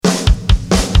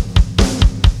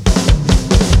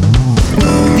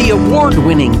The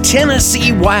award-winning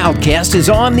Tennessee Wildcast is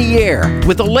on the air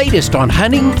with the latest on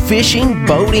hunting, fishing,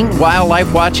 boating,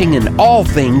 wildlife watching, and all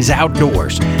things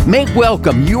outdoors. Make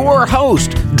welcome your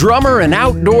host, drummer and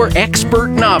outdoor expert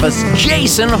novice,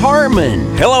 Jason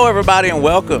Harmon. Hello, everybody, and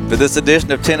welcome to this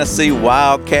edition of Tennessee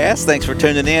Wildcast. Thanks for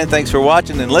tuning in. Thanks for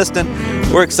watching and listening.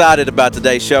 We're excited about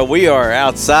today's show. We are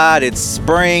outside. It's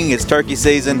spring. It's turkey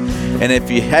season. And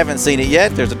if you haven't seen it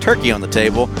yet, there's a turkey on the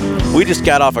table. We just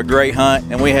got off a great hunt,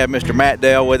 and we have Mr. Matt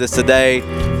Dale with us today.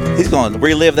 He's going to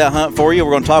relive that hunt for you.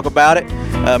 We're going to talk about it.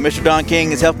 Mr. Don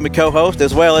King is helping me co-host,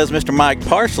 as well as Mr. Mike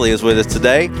Parsley is with us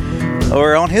today.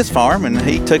 We're on his farm, and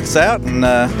he took us out, and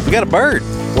we got a bird.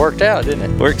 Worked out, didn't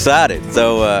it? We're excited.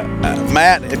 So,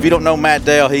 Matt, if you don't know Matt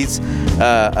Dale, he's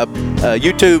a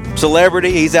YouTube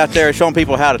celebrity. He's out there showing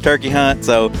people how to turkey hunt.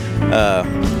 So,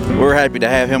 we're happy to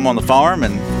have him on the farm,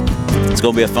 and it's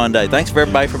going to be a fun day. Thanks for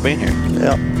everybody for being here.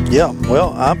 Yeah.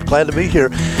 Well, I'm glad to be here.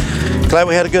 Glad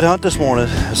we had a good hunt this morning.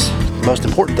 That's the most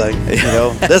important thing. You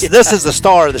know, this is the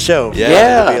star of the show.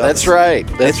 Yeah, that's right.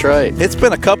 It's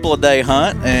been a couple of day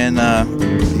hunt, and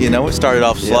it started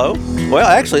off slow. Well,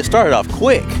 actually, it started off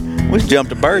quick. We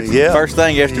jumped a bird first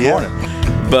thing yesterday morning,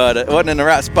 but it wasn't in the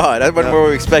right spot. That wasn't where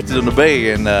we expected them to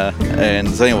be, and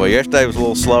so anyway, yesterday was a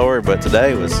little slower, but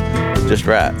today was just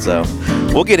right. So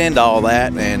we'll get into all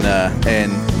that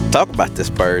and talk about this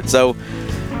bird. So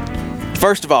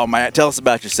first of all, Matt, tell us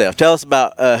about yourself. Tell us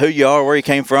about who you are, where you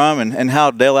came from, and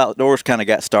how Dale Outdoors kind of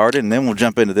got started, and then we'll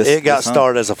jump into this. It got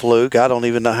started as a fluke. I don't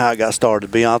even know how it got started,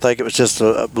 to be honest. I think it was just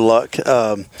luck.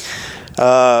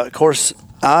 Of course,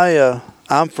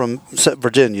 I'm from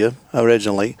Virginia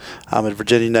originally. I'm a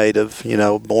Virginia native,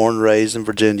 born and raised in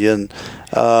Virginia, and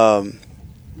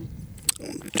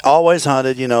always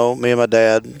hunted, me and my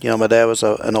dad. My dad was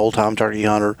an old-time turkey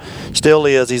hunter. Still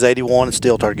is. He's 81 and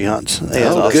still turkey hunts.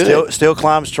 And still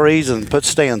climbs trees and puts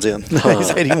stands in. He's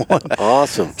 81.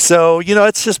 Awesome. So,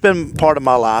 it's just been part of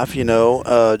my life,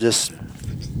 just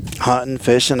hunting,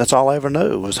 fishing. That's all I ever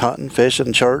knew was hunting,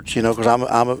 fishing, church, because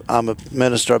I'm a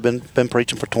minister. I've been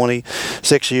preaching for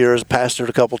 26 years, pastored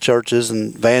a couple churches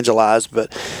and evangelized.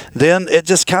 But then it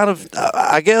just kind of,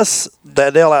 I guess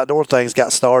that Dale Outdoor things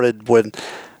got started when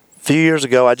a few years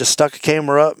ago I just stuck a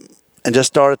camera up and just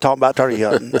started talking about turkey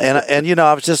hunting. and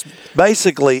I was just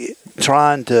basically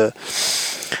I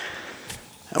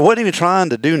wasn't even trying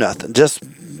to do nothing. Just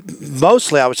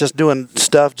mostly I was just doing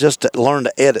stuff just to learn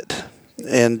to edit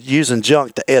and using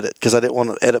junk to edit, because I didn't want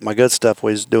to edit my good stuff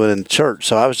we was doing in church.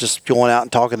 So I was just going out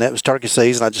and talking. It was turkey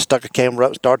season. I just stuck a camera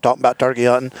up, started talking about turkey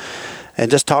hunting,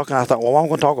 and just talking. I thought, well, what am I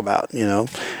going to talk about,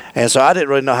 And so I didn't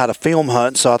really know how to film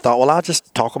hunt, so I thought, well, I'll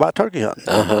just talk about turkey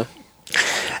hunting.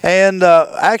 And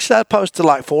actually, I posted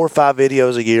like 4 or 5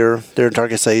 videos a year during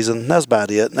turkey season. That's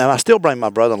about it. And I still bring my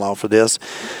brother-in-law for this.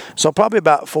 So probably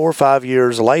about 4 or 5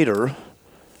 years later,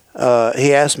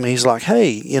 he asked me, he's like, hey,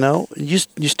 you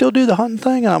still do the hunting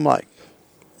thing? And I'm like,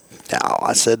 no.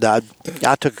 I said, I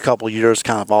took a couple of years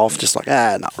kind of off, just like,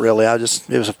 not really.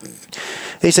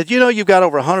 He said, you've got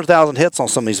over 100,000 hits on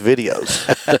some of these videos.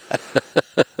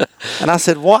 And I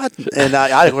said, what? And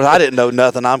I didn't know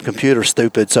nothing. I'm computer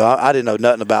stupid, so I didn't know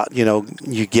nothing about,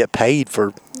 you get paid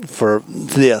for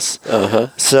this.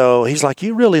 So he's like,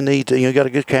 you really need to, you got a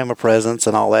good camera presence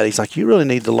and all that. He's like, you really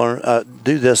need to learn,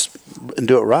 do this and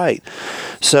do it right.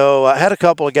 So I had a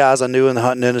couple of guys I knew in the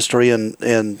hunting industry, and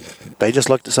they just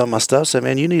looked at some of my stuff and said,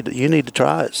 man, you need to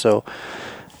try it. So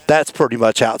that's pretty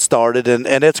much how it started,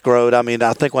 and it's grown. I mean,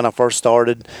 I think when I first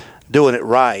started doing it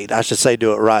right, I should say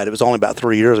do it right, it was only about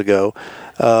 3 years ago.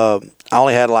 I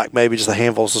only had like maybe just a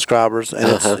handful of subscribers,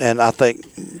 and I think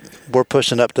we're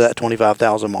pushing up to that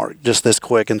 25,000 mark just this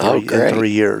quick in 3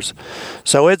 years.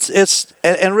 So it's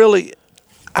really,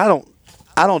 I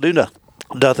don't do nothing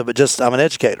but just, I'm an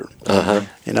educator.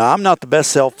 I'm not the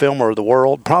best self-filmer of the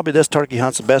world. Probably this turkey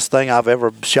hunt's the best thing I've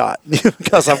ever shot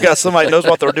because I've got somebody who knows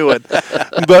what they're doing.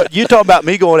 But you talk about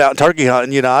me going out and turkey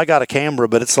hunting, I got a camera,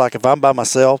 but it's like if I'm by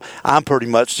myself, I'm pretty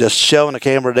much just shoving the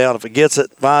camera down. If it gets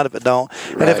it, fine. If it don't.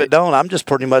 And if it don't, I'm just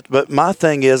pretty much, but my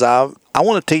thing is I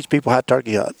want to teach people how to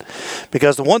turkey hunt,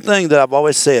 because the one thing that I've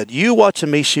always said, you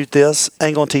watching me shoot this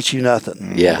ain't going to teach you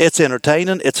nothing. Yeah. It's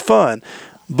entertaining. It's fun,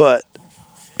 but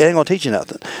it ain't going to teach you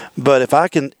nothing. But if I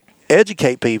can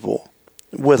educate people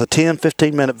with a 10,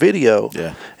 15-minute video,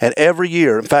 and every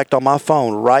year, in fact, on my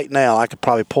phone right now, I could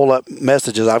probably pull up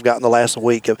messages I've gotten the last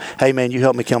week of, hey, man, you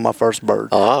helped me kill my first bird.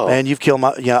 Oh. Man, you've killed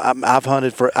my, I've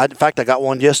hunted in fact, I got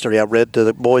one yesterday. I read to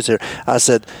the boys here. I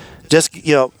said, just,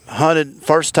 hunted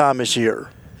first time this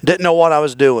year. Didn't know what I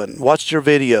was doing. Watched your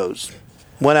videos.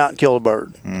 Went out and killed a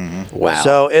bird. Wow.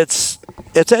 So it's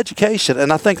it's education,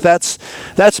 and I think that's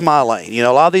my lane. You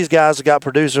know, a lot of these guys have got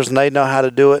producers and they know how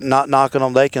to do it. And not knocking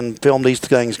them, they can film these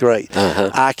things great.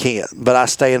 I can't, but I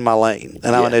stay in my lane,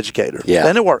 and I'm an educator. Yeah,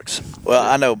 and it works. Well,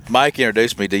 I know Mike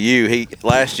introduced me to you.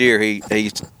 Last year he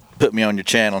put me on your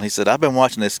channel. He said, I've been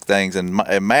watching these things, and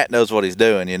Matt knows what he's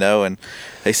doing, you know. And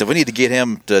he said, we need to get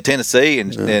him to Tennessee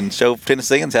and show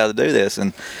Tennesseans how to do this.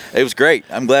 And it was great.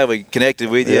 I'm glad we connected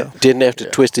with you. Didn't have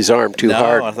to twist his arm too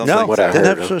hard. No, what I didn't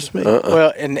heard have to twist me.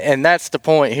 Well, and that's the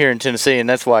point here in Tennessee, and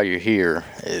that's why you're here.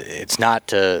 It's not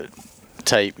to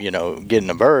tape, you know, getting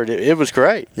a bird. It was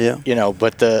great. Yeah. You know,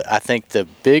 but I think the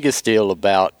biggest deal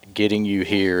about getting you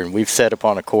here, and we've set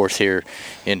upon a course here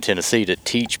in Tennessee to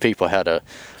teach people how to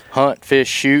hunt, fish,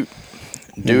 shoot,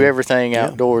 do everything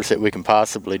outdoors that we can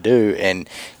possibly do. And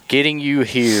getting you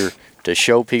here to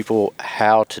show people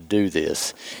how to do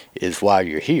this is why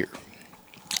you're here.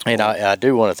 And I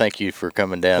do want to thank you for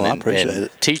coming down and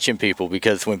teaching people,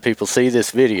 because when people see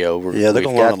this video, we've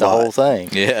got the whole thing.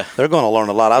 Yeah. They're going to learn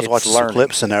a lot. I was watching some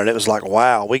clips in there, and it was like,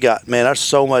 wow, there's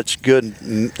so much good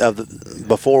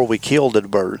before we killed the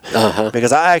bird.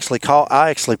 Because I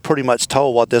actually pretty much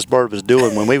told what this bird was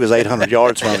doing when we was 800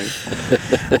 yards from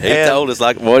him. He told us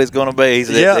like what he's going to be.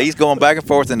 He's going back and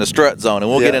forth in the strut zone, and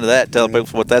we'll get into that, tell people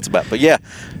what that's about. But yeah,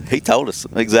 he told us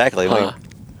exactly.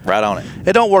 Right on it.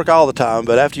 It don't work all the time,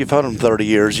 but after you've hunted them 30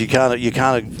 years, you kind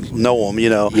of know them, you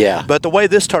know. Yeah. But the way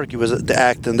this turkey was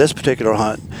acting, this particular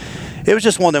hunt, it was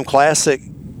just one of them classic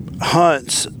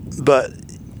hunts. But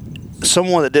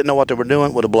someone that didn't know what they were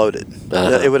doing would have bloated.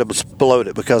 It would have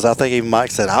exploded, because I think even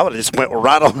Mike said I would have just went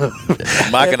right on.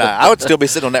 Mike and I would still be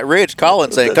sitting on that ridge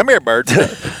calling, saying, "Come here, bird."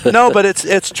 No, but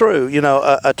it's true. You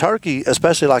know, a turkey,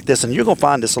 especially like this, and you're gonna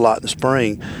find this a lot in the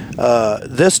spring.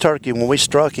 This turkey, when we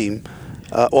struck him.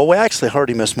 We actually heard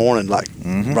him this morning, like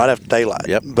right after daylight.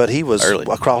 Yep. But he was early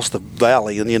across the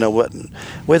valley, and you know what?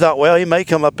 We thought, well, he may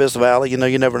come up this valley. You know,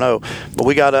 you never know. But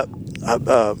we got up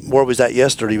where we was at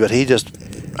yesterday. But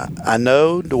I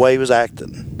know the way he was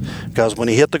acting, because when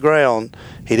he hit the ground,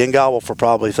 he didn't gobble for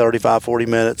probably 35, 40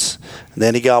 minutes. And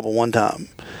then he gobbled one time.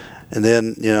 And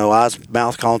then, you know, I was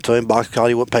mouth calling to him, box call.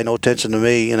 He wouldn't pay no attention to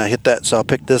me, and I hit that. So I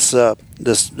picked this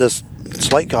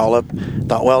slate call up.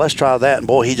 Thought, well, let's try that, and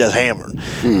boy, he just hammered.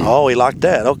 Oh, he liked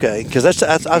that. Okay, because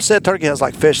I've said turkey hunts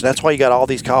like fishing. That's why you got all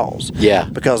these calls. Yeah.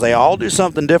 Because they all do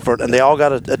something different, and they all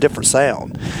got a different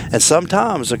sound. And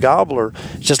sometimes a gobbler,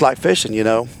 it's just like fishing. You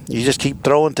know, you just keep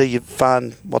throwing till you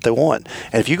find what they want.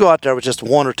 And if you go out there with just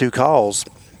one or two calls,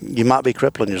 you might be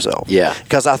crippling yourself. Yeah.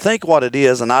 Because I think what it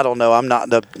is, and I don't know, I'm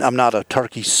not a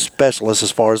turkey specialist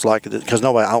as far as like, because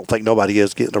I don't think nobody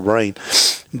is getting a brain,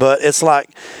 but it's like,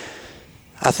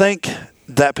 I think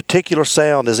that particular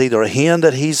sound is either a hen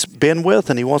that he's been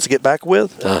with and he wants to get back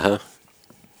with,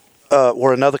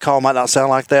 where another call might not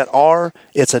sound like that, or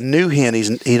it's a new hen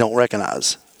he don't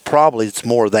recognize. Probably it's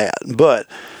more that, but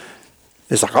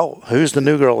it's like, oh, who's the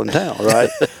new girl in town, right?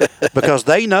 Because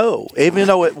they know, even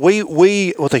though we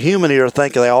with a human ear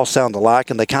think they all sound alike,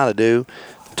 and they kind of do,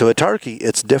 to a turkey,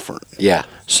 it's different. Yeah.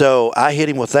 So I hit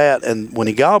him with that, and when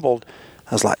he gobbled,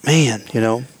 I was like, man, you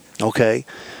know, okay.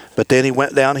 But then he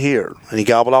went down here, and he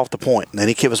gobbled off the point. And then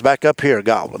he was back up here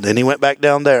gobbling. Then he went back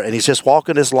down there, and he's just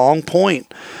walking this long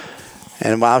point.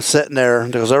 And while I'm sitting there,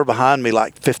 because they're behind me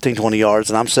like 15, 20 yards,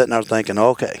 and I'm sitting there thinking,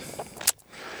 okay,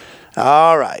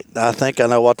 all right, I think I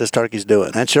know what this turkey's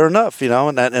doing. And sure enough, you know,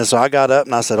 and so I got up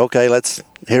and I said, okay,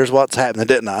 here's what's happening,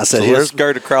 didn't I? I said, let's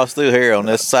skirt across through here on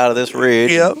this side of this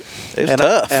ridge. Yep. It was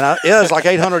tough. It's like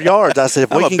 800 yards. I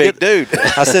said, I'm a big dude.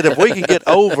 I said, if we can get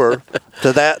over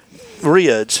to that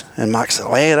ridge, and Mike said,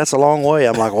 "Man, that's a long way."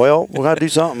 I'm like, "Well, we're gonna do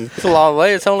something." It's a long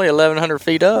way. It's only 1,100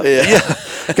 feet up. Yeah,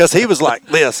 because he was like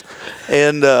this,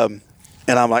 and I'm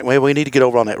like, "Well, we need to get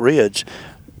over on that ridge."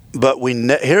 But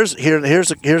here's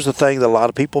the thing that a lot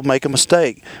of people make a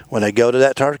mistake when they go to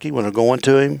that turkey, when they're going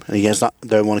to him, and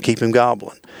they want to keep him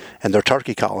gobbling, and they're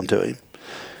turkey calling to him.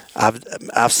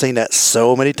 I've seen that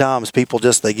so many times. People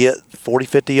they get 40,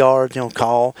 50 yards, you know,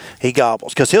 call, he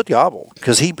gobbles, because he'll gobble,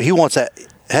 because he wants that.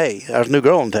 Hey, there's a new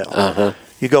girl in town.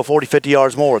 You go 40, 50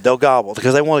 yards more, they'll gobble,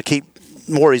 because they want to keep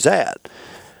where he's at.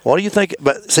 What do you think?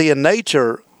 But see, in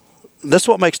nature, this is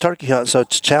what makes turkey hunting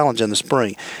such a challenge in the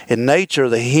spring. In nature,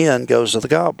 the hen goes to the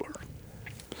gobbler.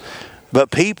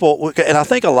 But people, and I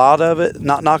think a lot of it,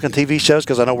 not knocking TV shows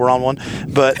because I know we're on one,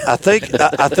 but I think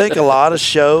a lot of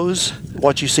shows,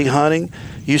 what you see hunting,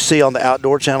 you see on the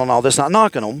Outdoor Channel and all this, not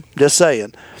knocking them, just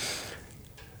saying.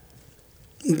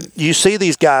 You see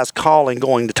these guys calling,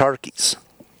 going to turkeys.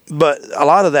 But a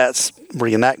lot of that's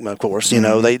reenactment, of course, you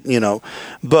know,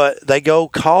 but they go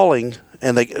calling,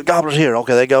 and they, gobbler's here,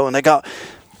 okay, they go, and they go.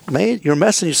 man, you're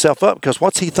messing yourself up because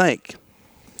what's he think?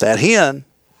 That hen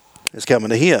is coming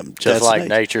to him. Just like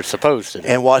nature's supposed to do.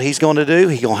 And what he's going to do,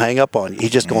 he's going to hang up on you.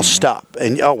 He's just going to stop.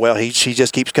 And, she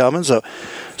just keeps coming. So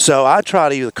I tried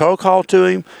to either cold call to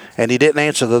him, and he didn't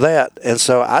answer to that. And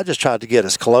so I just tried to get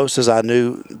as close as I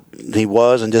knew he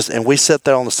was. And we sat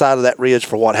there on the side of that ridge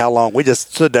for how long? We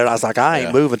just stood there. And I was like, I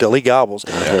ain't moving until he gobbles.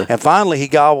 Yeah. And finally he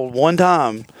gobbled one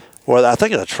time where I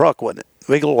think it was a truck, wasn't it?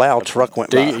 Big loud truck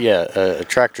went by. A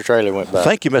tractor trailer went by.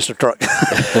 Thank you, Mr. Truck.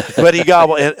 But he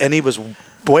gobbled, and he was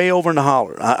way over in the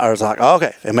holler. I was like,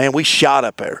 okay. And, man, we shot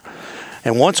up there.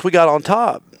 And once we got on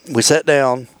top, we sat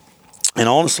down, and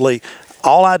honestly,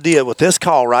 all I did with this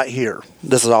call right here,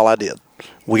 this is all I did.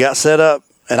 We got set up,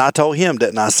 and I told him,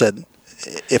 didn't I? I said,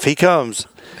 if he comes,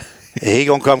 he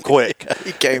going to come quick.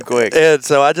 He came quick. And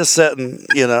so I just sat and,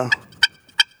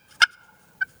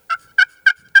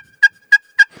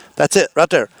 that's it right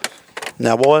there.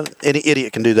 Now, boy, any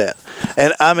idiot can do that.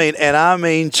 And I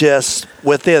mean, just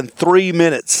within 3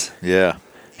 minutes. Yeah.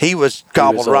 He was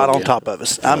gobbled right on top of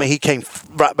us. I mean, he came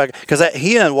right back. Because that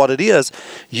hen, what it is,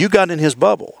 you got in his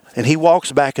bubble, and he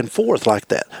walks back and forth like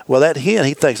that. Well, that hen,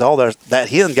 he thinks, that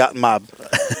hen got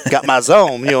my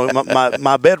zone,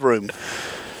 my bedroom.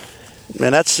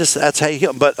 And that's how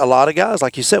you. But a lot of guys,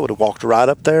 like you said, would have walked right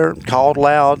up there, called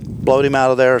loud, blowed him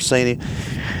out of there, seen him.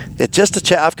 It's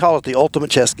just I've called it the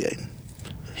ultimate chess game.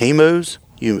 He moves,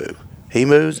 you move. He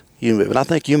moves, you move. And I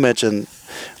think you mentioned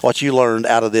what you learned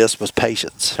out of this was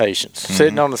patience. Patience. Mm-hmm.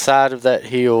 Sitting on the side of that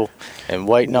hill and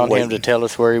waiting on him to tell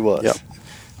us where he was. Yep.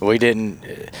 We didn't.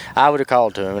 I would have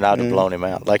called to him and I'd have blown him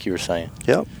out, like you were saying.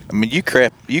 Yep. I mean, you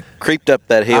creeped up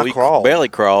that hill. I crawled. You belly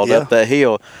crawled up that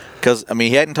hill because, I mean,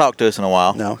 he hadn't talked to us in a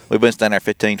while. No. We've been standing there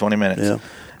 15, 20 minutes. Yeah.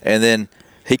 And then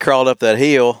he crawled up that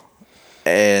hill,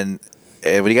 and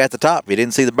when he got to the top, he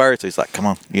didn't see the bird, so he's like, come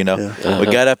on, We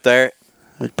got up there.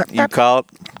 You called,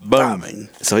 boom.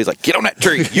 So he's like, get on that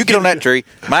tree. You get on that tree.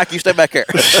 Mike, you stay back there.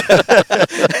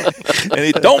 And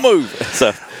he don't move.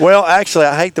 So, well, actually,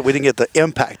 I hate that we didn't get the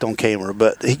impact on camera,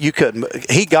 but you couldn't.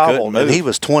 He gobbled, and he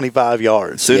was 25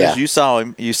 yards. As soon as you saw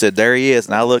him, you said, there he is.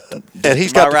 And I looked. And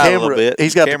he's got the camera. A little bit.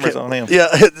 He's got the cameras on him. Yeah,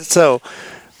 so,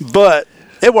 but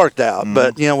it worked out. Mm-hmm.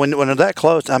 But, when they're that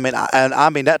close, I mean,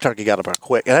 that turkey got up there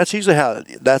quick. And that's usually how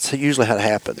it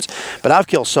happens. But I've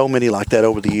killed so many like that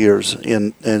over the years,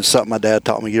 and something my dad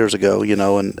taught me years ago,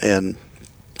 and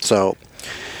so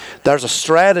there's a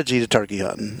strategy to turkey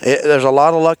hunting. There's a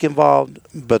lot of luck involved,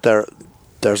 but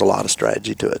there's a lot of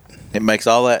strategy to it. It makes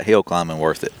all that hill climbing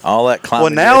worth it. All that climbing.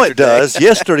 Well, now it does.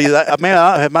 Yesterday,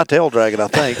 I had my tail dragging, I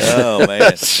think. Oh,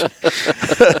 man.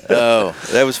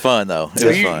 That was fun, though. It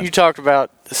was fun. You talked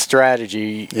about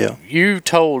strategy. Yeah. You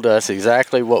told us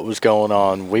exactly what was going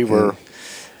on. We were,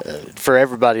 for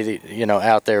everybody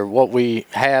out there, what we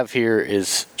have here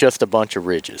is just a bunch of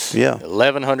ridges. Yeah.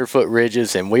 1,100-foot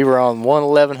ridges, and we were on one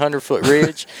 1,100-foot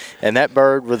ridge, and that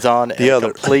bird was on a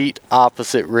complete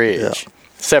opposite ridge. Yeah.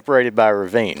 Separated by a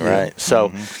ravine, right?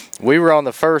 So we were on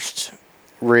the first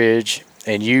ridge,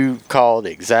 and you called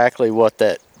exactly what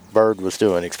that bird was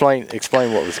doing. Explain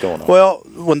what was going on. Well,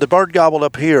 when the bird gobbled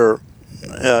up here,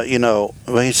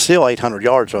 he's still 800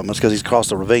 yards from us because he's across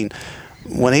the ravine.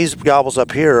 When he gobbles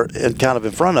up here and kind of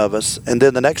in front of us, and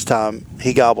then the next time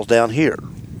he gobbles down here,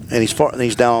 and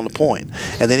he's down on the point,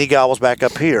 and then he gobbles back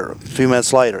up here a few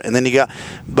minutes later, and then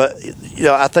but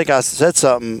I think I said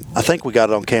something. I think we got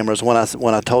it on cameras when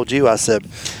I told you. I said,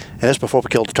 and this before we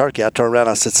killed the turkey. I turned around.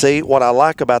 I said, "See, what I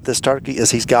like about this turkey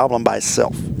is he's gobbling by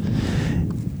himself.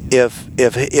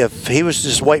 If he was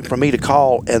just waiting for me to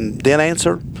call and then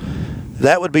answer,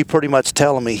 that would be pretty much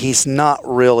telling me he's not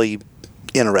really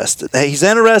interested. He's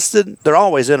interested. They're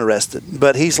always interested,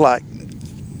 but he's like,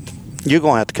 you're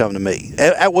going to have to come to me.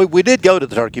 We did go to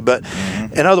the turkey, but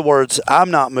in other words,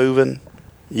 I'm not moving.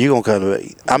 You're going to come to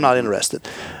me. I'm not interested.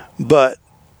 But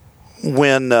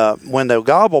when they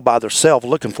gobble by themselves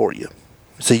looking for you,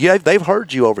 see, they've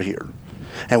heard you over here.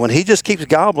 And when he just keeps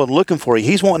gobbling looking for you,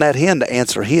 he's wanting that hen to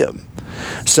answer him.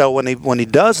 So when he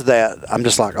does that, I'm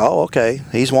just like, oh, okay.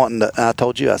 He's wanting to. I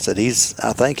told you, I said,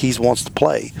 I think he wants to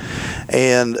play.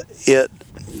 And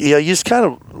you just kind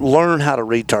of learn how to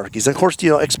read turkeys. And of course,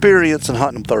 experience and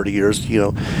hunting them 30 years,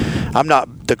 I'm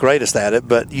not the greatest at it,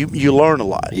 but you learn a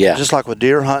lot. Yeah. Just like with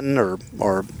deer hunting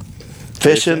or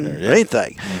fishing or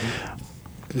anything.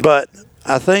 Mm-hmm. But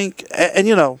I think,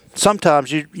 and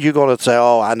sometimes you're going to say,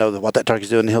 oh, I know what that turkey's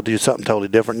doing, and he'll do something totally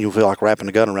different, and you'll feel like wrapping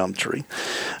a gun around the tree.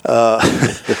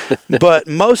 But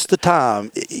most of the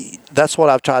time, that's what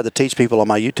I've tried to teach people on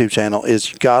my YouTube channel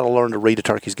is you got to learn to read a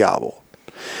turkey's gobble.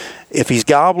 If he's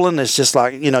gobbling, it's just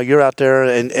like, you're out there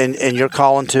and you're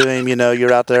calling to him,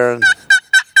 you're out there and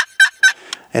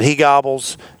and he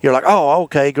gobbles, you're like, oh,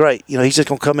 okay, great. He's just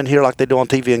going to come in here like they do on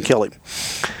TV and kill him.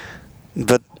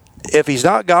 But if he's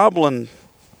not gobbling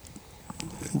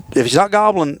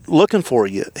looking for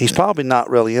you, he's probably not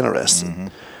really interested. Mm-hmm.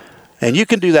 And you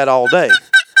can do that all day.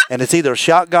 And it's either a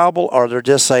shot gobble or they're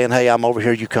just saying, hey, I'm over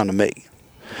here, you come to me.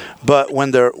 But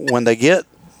when they get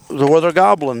where they're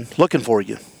gobbling, looking for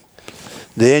you,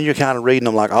 then you're kind of reading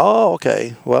them like, oh,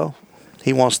 okay, well,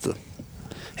 he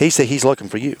said he's looking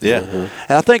for you. Yeah.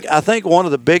 Mm-hmm. And I think one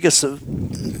of the biggest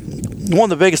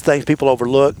things people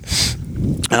overlook,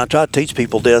 and I try to teach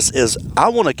people this, is I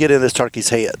want to get in this turkey's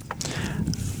head.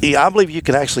 I believe you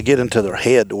can actually get into their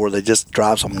head where they just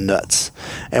drives them nuts.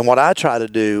 And what I try to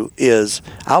do is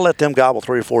I'll let them gobble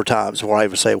 3 or 4 times before I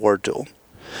even say a word to them.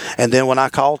 And then when I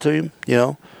call to him,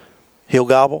 he'll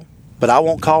gobble, but I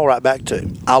won't call right back to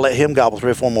him. I'll let him gobble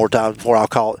 3 or 4 more times before I'll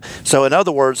call it. So in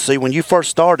other words, see, when you first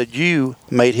started, you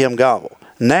made him gobble.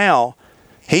 Now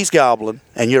he's gobbling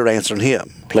and you're answering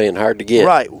him. Playing hard to get.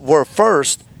 Right. Where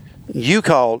first you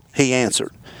called, he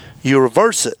answered. You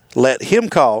reverse it, let him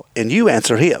call, and you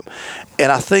answer him.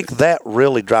 And I think that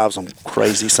really drives them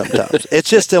crazy sometimes. It's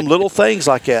just them little things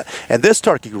like that. And this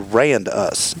turkey ran to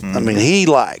us. Mm-hmm. I mean, he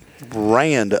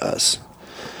ran to us.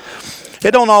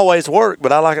 It don't always work,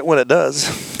 but I like it when it does.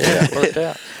 Yeah, it worked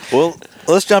out. Well,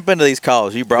 let's jump into these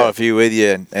calls. You brought a few with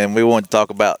you, and we want to talk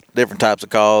about different types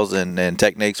of calls and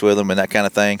techniques with them and that kind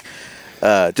of thing.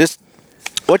 Just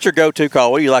what's your go-to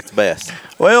call? What do you like the best?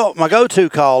 Well, my go-to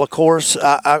call, of course,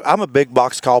 I'm a big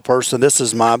box call person. This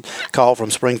is my call from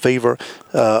Spring Fever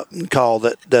call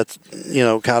that's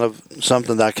kind of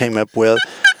something that I came up with.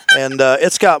 And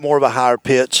it's got more of a higher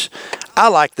pitch. I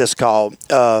like this call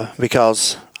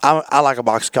because I like a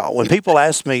box call. When people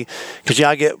ask me, because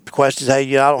I get questions,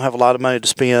 hey, I don't have a lot of money to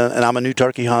spend, and I'm a new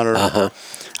turkey hunter. Uh-huh.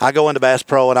 I go into Bass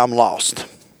Pro and I'm lost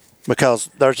because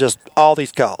there's just all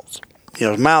these calls.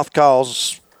 Mouth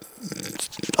calls,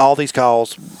 all these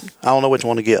calls. I don't know which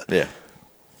one to get. Yeah.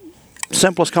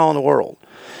 Simplest call in the world.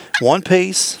 One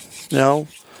piece,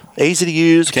 easy to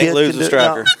use. Can't lose a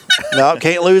striker. No,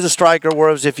 can't lose a striker.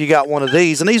 Whereas if you got one of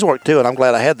these, and these work too, and I'm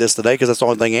glad I had this today because that's the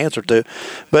only thing I answered to.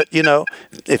 But,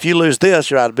 if you lose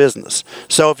this, you're out of business.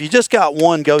 So if you just got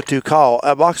one go-to call,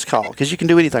 a box call, because you can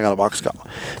do anything on a box call.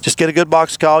 Just get a good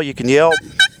box call. You can yelp.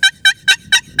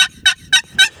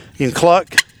 You can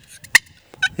cluck.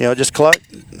 Just cluck.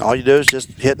 All you do is just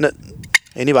hitting it.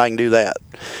 Anybody can do that.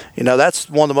 That's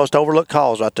one of the most overlooked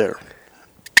calls right there.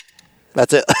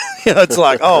 That's it. It's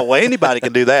like, oh, well, anybody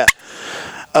can do that.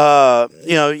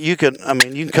 You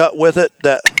can cut with it.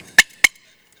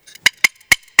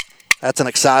 That's an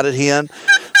excited hen.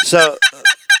 So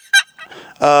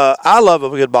I love a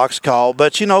good box call.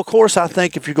 But, of course, I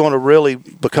think if you're going to really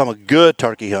become a good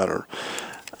turkey hunter,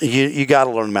 you got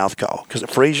to learn mouth call because it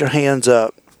frees your hands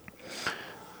up.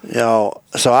 So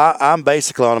I'm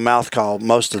basically on a mouth call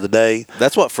most of the day.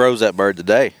 That's what froze that bird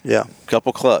today. Yeah.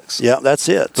 Couple clucks. Yeah, that's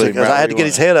it. Because I had to get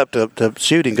his head up to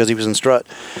shoot him because he was in strut.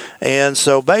 And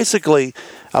so basically,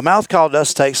 a mouth call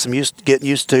does take some getting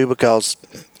used to because,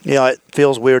 it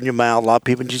feels weird in your mouth. A lot of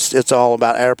people, it's all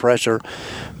about air pressure.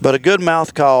 But a good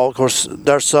mouth call, of course,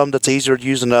 there's some that's easier to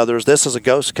use than others. This is a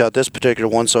ghost cut, this particular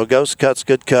one. So a ghost cut's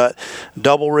good cut.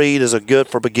 Double reed is a good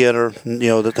for beginner,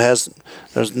 there's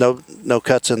no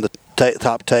cuts in the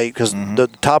top tape because the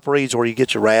top reed's where you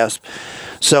get your rasp.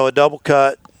 So a double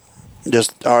cut,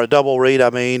 or a double reed,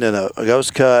 and a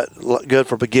ghost cut, good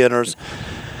for beginners.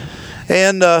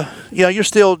 And, you're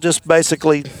still just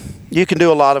basically... You can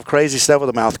do a lot of crazy stuff with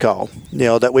a mouth call,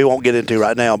 that we won't get into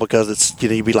right now because it's,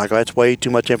 you'd be like, oh, that's way too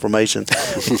much information.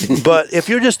 But if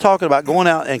you're just talking about going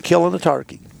out and killing a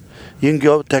turkey, you can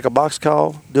go take a box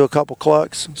call, do a couple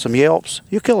clucks, some yelps,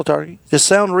 you kill a turkey. Just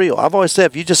sound real. I've always said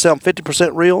if you just sound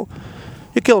 50% real,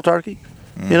 you kill a turkey,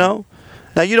 Now,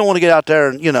 you don't want to get out there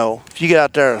and, if you get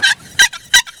out there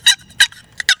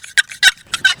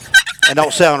and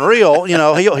don't sound real,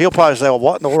 he'll probably say, well,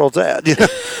 what in the world's that?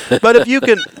 But if you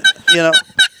can...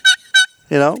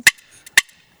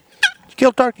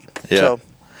 kill turkey. Yeah. So,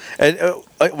 and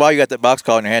while you got that box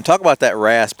call in your hand, talk about that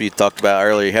rasp you talked about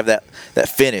earlier. You have that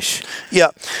finish. Yeah.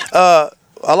 A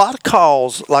lot of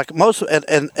calls, like most,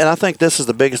 and I think this is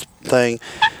the biggest thing.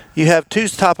 You have two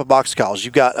type of box calls.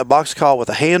 You've got a box call with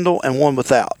a handle and one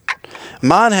without.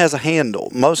 Mine has a handle.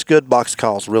 Most good box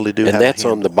calls really do have a handle. And that's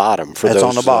on the bottom for that's those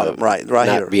on the bottom, right not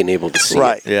here. being able to see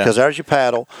right, it. because there's your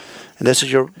paddle, and this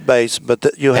is your base, but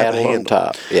you'll have a handle on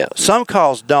top. Yeah. Some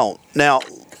calls don't. Now,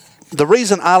 the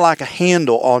reason I like a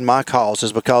handle on my calls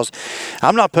is because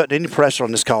I'm not putting any pressure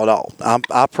on this call at all.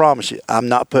 I promise you, I'm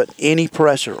not putting any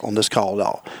pressure on this call at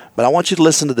all. But I want you to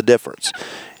listen to the difference.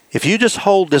 If you just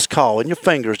hold this call in your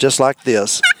fingers just like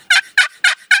this,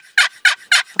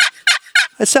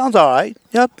 it sounds all right.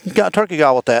 Yep, you got a turkey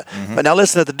call with that. Mm-hmm. But now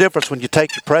listen to the difference when you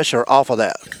take your pressure off of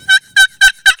that.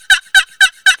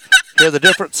 Hear the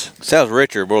difference? Sounds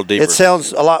richer, a little deeper. It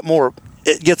sounds a lot more.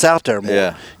 It gets out there more.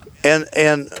 Yeah. And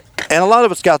a lot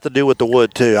of it's got to do with the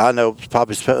wood too. I know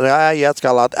probably it's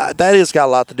got a lot. That has got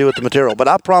a lot to do with the material. But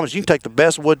I promise you can take the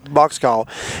best wood box call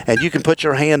and you can put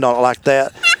your hand on it like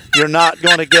that. You're not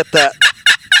going to get that.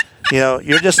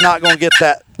 You're just not going to get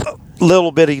that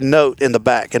little bitty note in the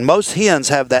back. And most hens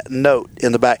have that note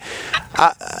in the back.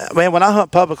 Man, when I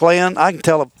hunt public land, I can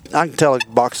tell a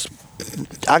box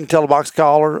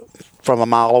caller from a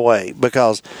mile away,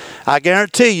 because I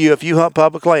guarantee you, if you hunt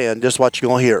public land, just what you're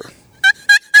going to hear.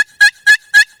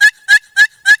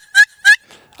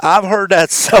 I've heard that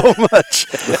so much.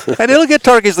 And it'll get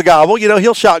turkeys to gobble.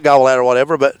 He'll shot gobble at or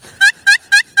whatever, but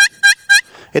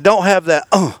it don't have that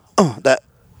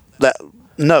that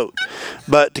note.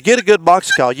 But to get a good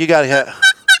box call, you got to have.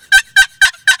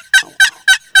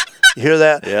 You hear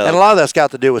that? Yeah. And a lot of that's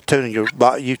got to do with tuning you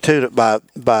tune it by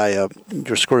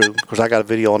your screw. Because I got a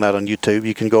video on that on YouTube.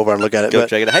 You can go over and look at it. Go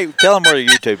check it out. Hey, tell them where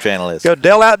your YouTube channel is. Go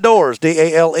Dale Outdoors,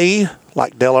 DALE,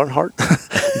 like Dale Earnhardt.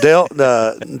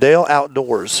 Dale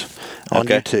Outdoors on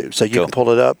YouTube. So you can pull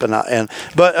it up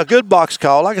but a good box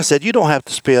call, like I said, you don't have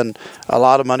to spend a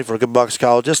lot of money for a good box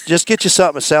call. Just get you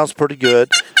something that sounds pretty good.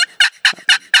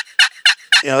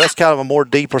 That's kind of a more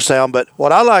deeper sound. But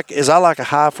what I like is a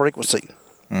high frequency.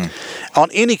 On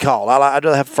any call, I'd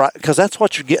rather have because that's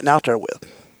what you're getting out there with.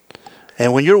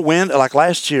 And when you're like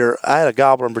last year, I had a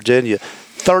gobbler in Virginia,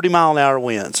 30-mile-an-hour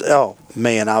winds. Oh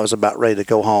man, I was about ready to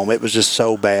go home. It was just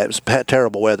so bad. It was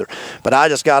terrible weather. But I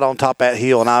just got on top of that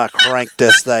hill and I cranked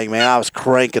this thing, man. I was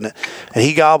cranking it, and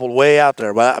he gobbled way out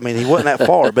there. But he wasn't that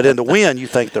far. But in the wind, you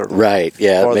think they're right.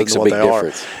 Yeah, it makes a big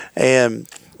difference. And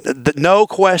no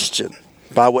question,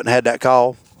 if I wouldn't have had that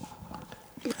call,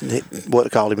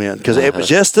 what called him in, because it was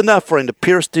just enough for him to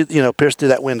pierce through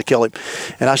that wind to kill him.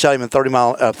 And I shot him in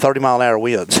 30-mile-an-hour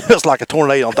winds. It was like a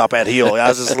tornado on top of that hill. I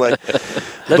was just like,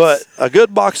 but a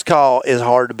good box call is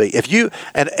hard to beat. If you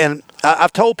and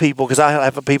I've told people, because I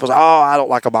have people say, I don't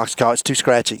like a box call, it's too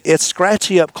scratchy. It's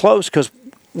scratchy up close because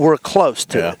we're close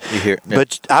to it. You hear,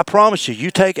 But I promise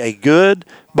you take a good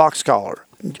box caller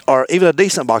or even a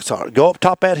decent box caller, go up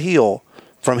top of that hill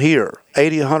from here,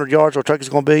 80, 100 yards where the turkey's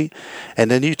going to be, and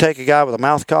then you take a guy with a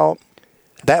mouth call,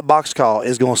 that box call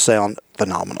is going to sound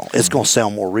phenomenal. It's going to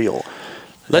sound more real.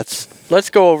 Let's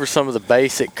go over some of the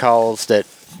basic calls that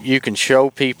you can show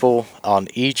people on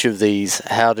each of these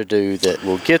how to do that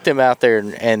will get them out there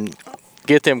and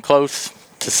get them close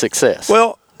to success.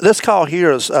 Well, this call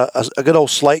here is a good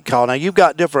old slate call. Now, you've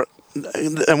got different,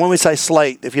 and when we say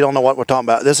slate, if you don't know what we're talking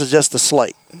about, this is just a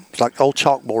slate. It's like old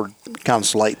chalkboard kind of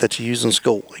slate that you use in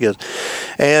school.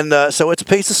 And so it's a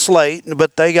piece of slate,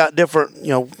 but they got different,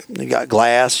 you got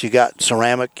glass, you got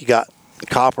ceramic, you got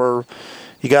copper,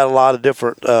 you got a lot of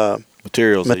different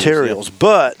materials.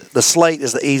 But the slate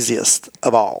is the easiest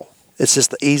of all. It's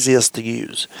just the easiest to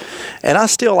use. And I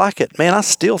still like it. Man, I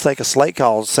still think a slate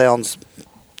call sounds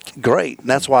great, and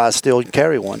that's why I still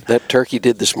carry one. That turkey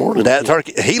did this morning. That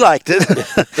turkey, he liked it.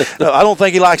 No, I don't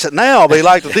think he likes it now, but he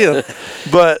liked it then.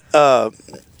 But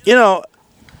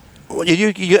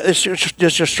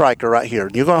it's your striker right here.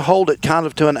 You're going to hold it kind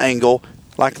of to an angle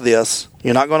like this.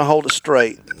 You're not going to hold it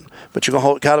straight, but you're going to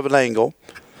hold it kind of an angle.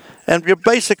 And you're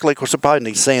basically, of course, it probably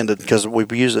needs sanded because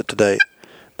we've used it today.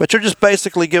 But you're just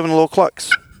basically giving a little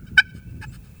clucks.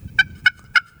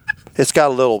 It's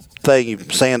got a little thing you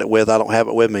sand it with. I don't have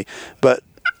it with me. But,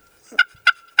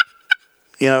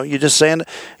 you just sand it.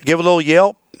 Give it a little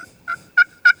yelp.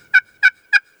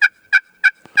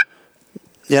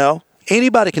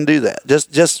 Anybody can do that.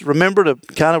 Just remember to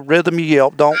kind of rhythm your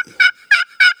yelp. Don't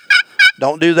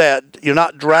do that. You're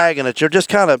not dragging it. You're just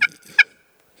kind of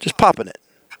just popping it.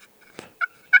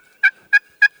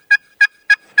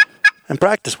 And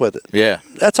practice with it. Yeah.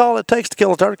 That's all it takes to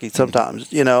kill a turkey sometimes,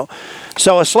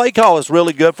 So a slate call is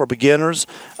really good for beginners.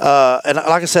 And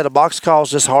like I said, a box call is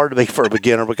just hard to be for a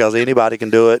beginner because anybody can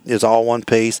do it. It's all one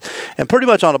piece. And pretty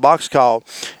much on a box call,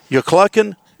 you're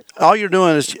clucking. All you're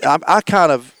doing is, I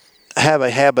kind of have a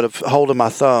habit of holding my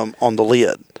thumb on the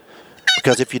lid.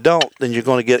 Because if you don't, then you're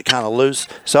going to get it kind of loose.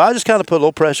 So I just kind of put a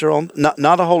little pressure on,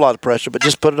 not a whole lot of pressure, but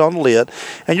just put it on the lid.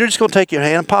 And you're just going to take your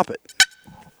hand and pop it.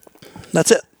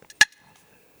 That's it.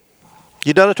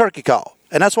 You done a turkey call.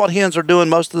 And that's what hens are doing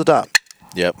most of the time.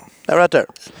 Yep. That right there.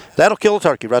 That'll kill a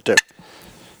turkey right there.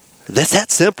 That's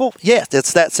that simple? Yes,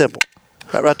 it's that simple.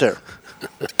 Right there.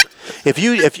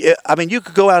 You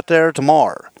could go out there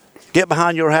tomorrow get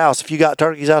behind your house. If you got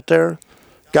turkeys out there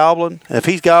gobbling, and if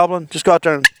he's gobbling, just go out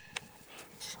there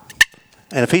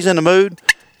and if he's in the mood,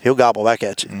 he'll gobble back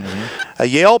at you. A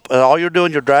yelp, all you're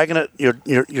doing, you're dragging it.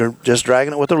 You're just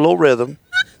dragging it with a little rhythm.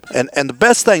 And the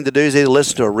best thing to do is either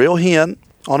listen to a real hen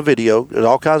on a video. There's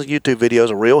all kinds of YouTube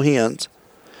videos of real hens,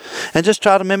 and just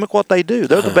try to mimic what they do.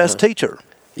 They're the best teacher.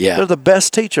 Yeah, they're the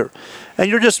best teacher, and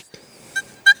you're just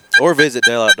or visit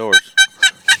Dale Outdoors.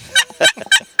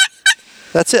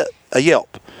 That's it. A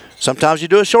yelp. Sometimes you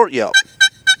do a short yelp.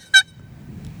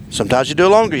 Sometimes you do a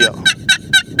longer yelp.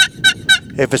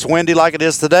 If it's windy like it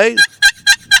is today,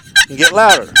 you can get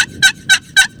louder.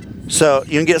 So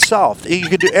you can get soft. You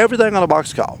can do everything on a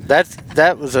box call.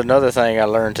 That was another thing I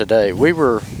learned today. We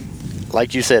were,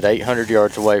 like you said, 800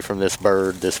 yards away from this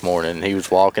bird this morning. He was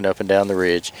walking up and down the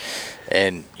ridge,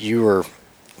 and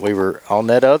we were on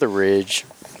that other ridge,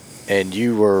 and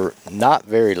you were not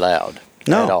very loud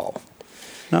at all.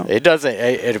 No. It doesn't.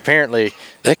 It apparently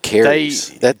that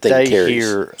carries. That thing they carries.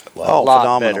 Hear a lot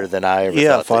phenomenal. better than I ever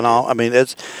Yeah, thought. phenomenal. I mean,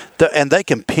 and they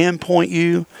can pinpoint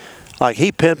you. Like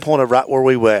he pinpointed right where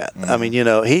we were at. I mean,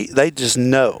 they just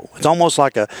know. It's almost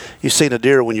like you've seen a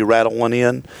deer when you rattle one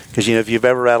in, because if you've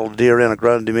ever rattled a deer in or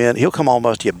grunted him in, he'll come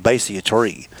almost to the base of your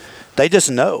tree. They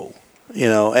just know,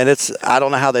 and I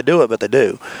don't know how they do it, but they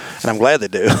do, and I'm glad they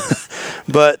do.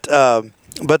 But a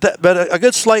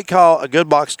good slate call, a good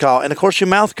box call, and of course your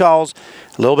mouth call's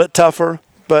a little bit tougher,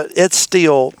 but it's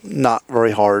still not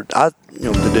very hard to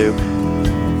do.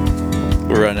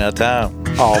 We're running out of time.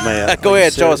 Oh man! Go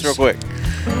ahead, show us real quick.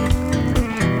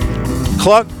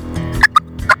 Cluck.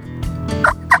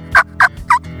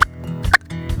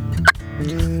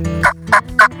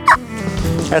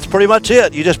 That's pretty much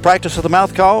it. You just practice with the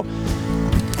mouth call,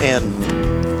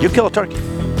 and you kill a turkey.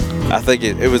 I think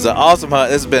it was an awesome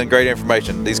hunt. This has been great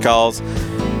information. These calls,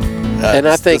 and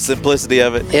I think the simplicity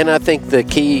of it. And I think the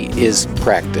key is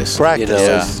practice. Practice,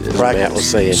 as practice. Matt was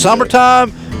saying.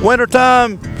 Summertime,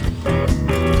 wintertime,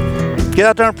 get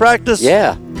out there and practice.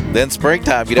 Yeah. Then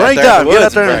springtime, get out there in the woods. Get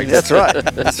out there and practice. That's right.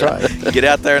 That's right. Get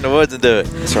out there in the woods and do it.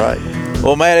 That's right.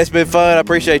 Well, Matt, it's been fun. I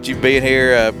appreciate you being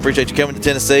here. Appreciate you coming to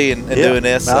Tennessee and doing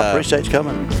this. I appreciate you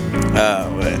coming.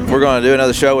 We're going to do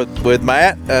another show with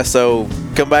Matt. So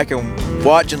come back and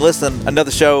watch and listen to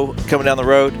another show coming down the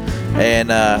road, and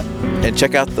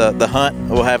check out the hunt.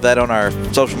 We'll have that on our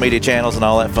social media channels and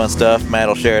all that fun stuff. Matt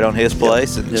will share it on his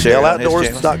place and share it on his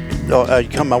channels. You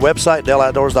come to my website,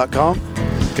 DaleOutdoors.com.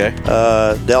 Okay.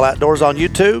 Dale Outdoors on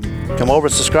YouTube. Come over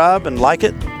and subscribe and like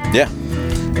it. Yeah.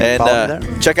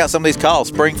 And check out some of these calls.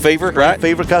 Spring Fever, right?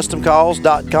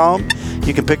 SpringFeverCustomCalls.com.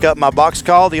 You can pick up my box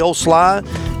call, the old Sly,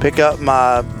 pick up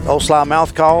my old Sly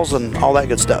mouth calls, and all that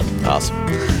good stuff. Awesome.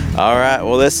 All right.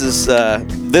 Well, this is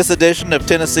this edition of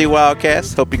Tennessee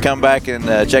Wildcast. Hope you come back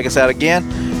and check us out again.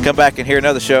 Come back and hear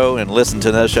another show and listen to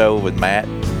another show with Matt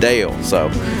Dale. So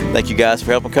thank you guys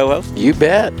for helping co-host. You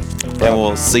bet. And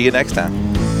we'll see you next time.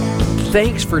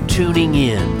 Thanks for tuning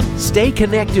in. Stay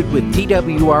connected with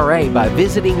TWRA by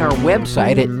visiting our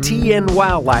website at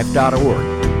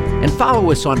tnwildlife.org and follow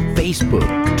us on Facebook,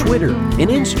 Twitter, and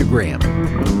Instagram.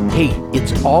 Hey,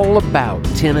 it's all about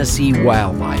Tennessee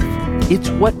wildlife. It's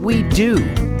what we do.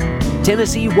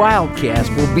 Tennessee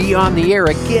Wildcast will be on the air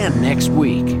again next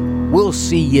week. We'll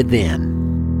see you then.